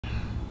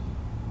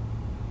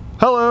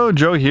Hello,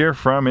 Joe here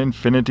from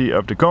Infiniti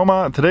of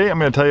Tacoma. Today I'm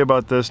going to tell you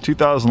about this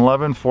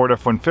 2011 Ford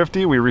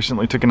F-150 we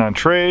recently took in on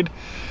trade.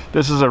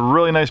 This is a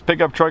really nice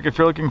pickup truck if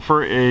you're looking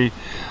for a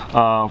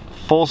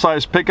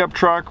full-size pickup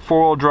truck,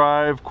 four-wheel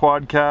drive,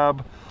 quad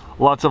cab,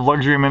 lots of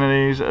luxury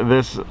amenities.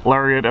 This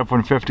Lariat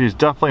F-150 is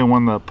definitely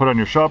one to put on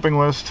your shopping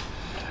list.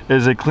 It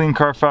is a clean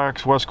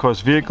Carfax West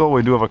Coast vehicle.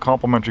 We do have a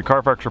complimentary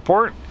Carfax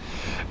report.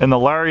 And the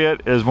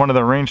Lariat is one of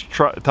the range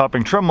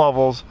topping trim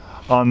levels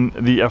on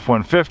the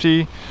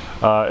F-150.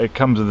 It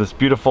comes with this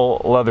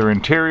beautiful leather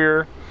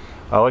interior.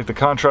 I like the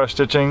contrast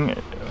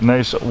stitching,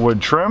 nice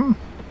wood trim.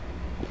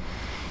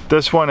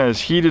 This one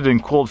has heated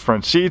and cooled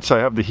front seats. I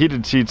have the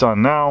heated seats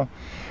on now,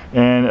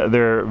 and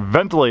they're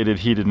ventilated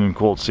heated and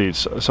cooled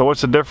seats. So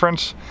what's the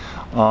difference?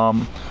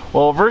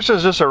 Well,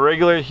 versus just a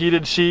regular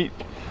heated seat,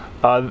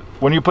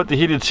 when you put the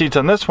heated seats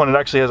on this one, it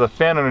actually has a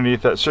fan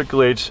underneath that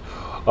circulates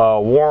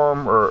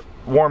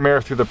warm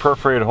air through the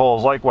perforated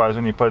holes. Likewise,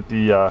 when you put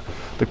the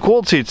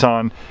cooled seats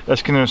on,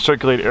 it's going to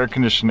circulate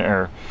air-conditioned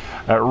air.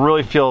 It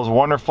really feels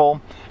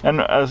wonderful. And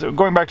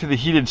going back to the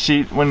heated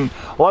seat, when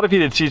a lot of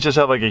heated seats just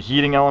have like a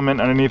heating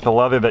element underneath the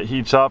leather that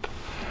heats up,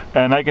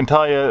 and I can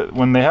tell you,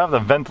 when they have the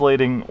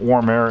ventilating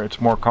warm air,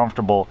 it's more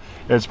comfortable.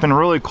 It's been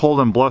really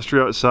cold and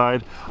blustery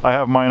outside. I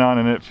have mine on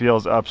and it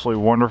feels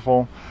absolutely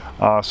wonderful.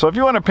 So if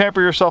you want to pamper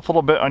yourself a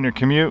little bit on your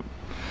commute,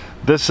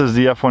 this is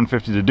the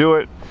F-150 to do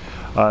it.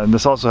 And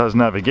this also has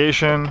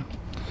navigation.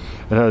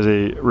 It has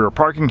a rear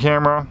parking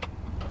camera.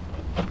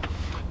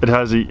 It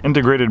has the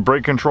integrated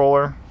brake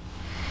controller.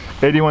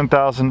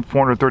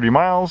 81,430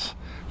 miles.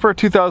 For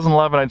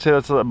 2011, I'd say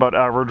that's about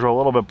average or a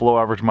little bit below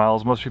average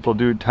miles. Most people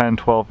do 10,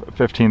 12,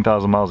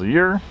 15,000 miles a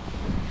year.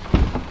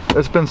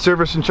 It's been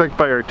serviced and checked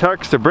by our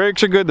techs. The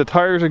brakes are good, the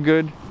tires are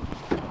good.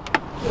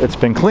 It's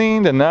been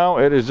cleaned, and now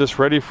it is just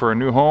ready for a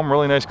new home.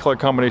 Really nice color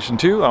combination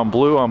too, on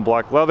blue, on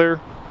black leather.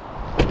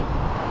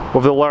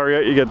 With the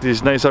Lariat, you get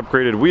these nice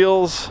upgraded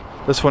wheels.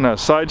 This one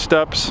has side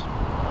steps.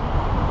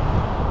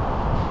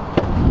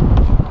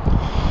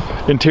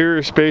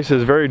 Interior space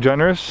is very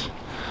generous.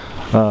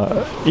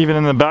 Even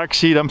in the back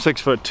seat, I'm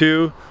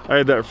 6'2". I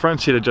had that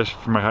front seat adjusted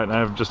for my height, and I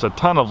have just a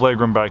ton of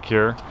legroom back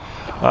here,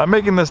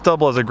 making this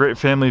double as a great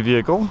family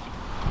vehicle.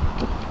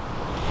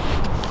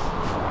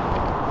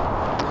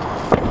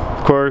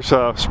 Of course,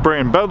 spray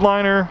and bed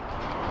liner.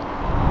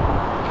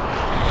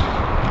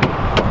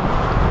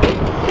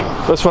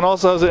 This one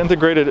also has an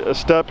integrated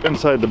step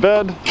inside the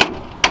bed.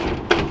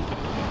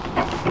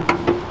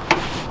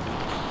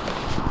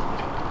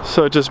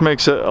 So it just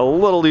makes it a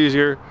little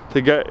easier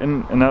to get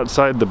in and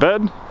outside the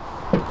bed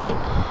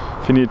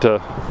if you need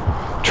to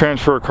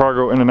transfer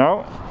cargo in and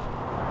out.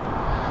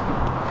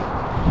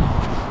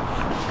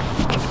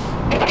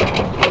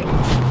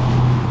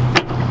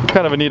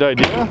 Kind of a neat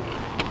idea.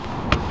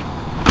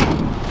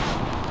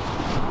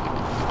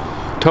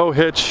 Tow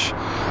hitch,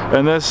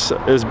 and this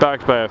is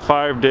backed by a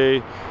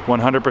 5-day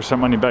 100%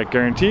 money back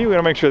guarantee. We want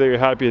to make sure that you're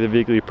happy with the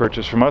vehicle you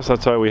purchased from us.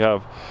 That's why we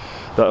have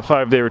that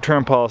 5-day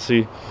return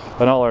policy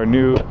on all our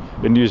new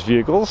and used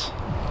vehicles.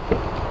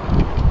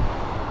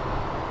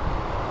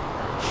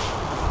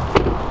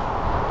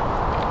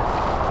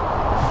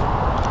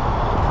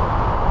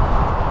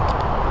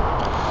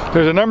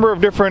 There's a number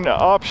of different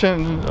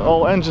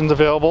optional engines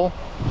available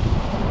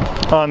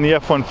on the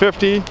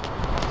F-150.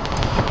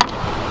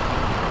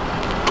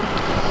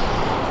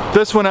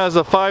 This one has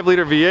a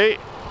 5-liter V8,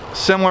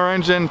 similar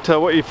engine to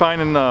what you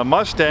find in the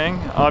Mustang.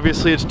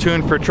 Obviously it's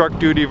tuned for truck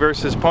duty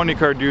versus pony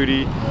car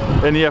duty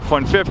in the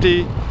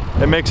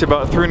F-150. It makes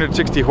about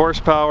 360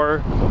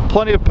 horsepower,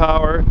 plenty of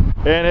power,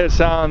 and it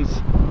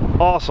sounds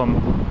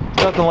awesome.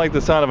 It's nothing like the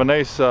sound of a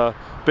nice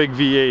big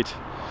V8.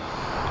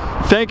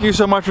 Thank you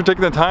so much for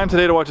taking the time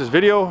today to watch this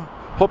video.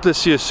 Hope to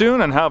see you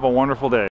soon and have a wonderful day.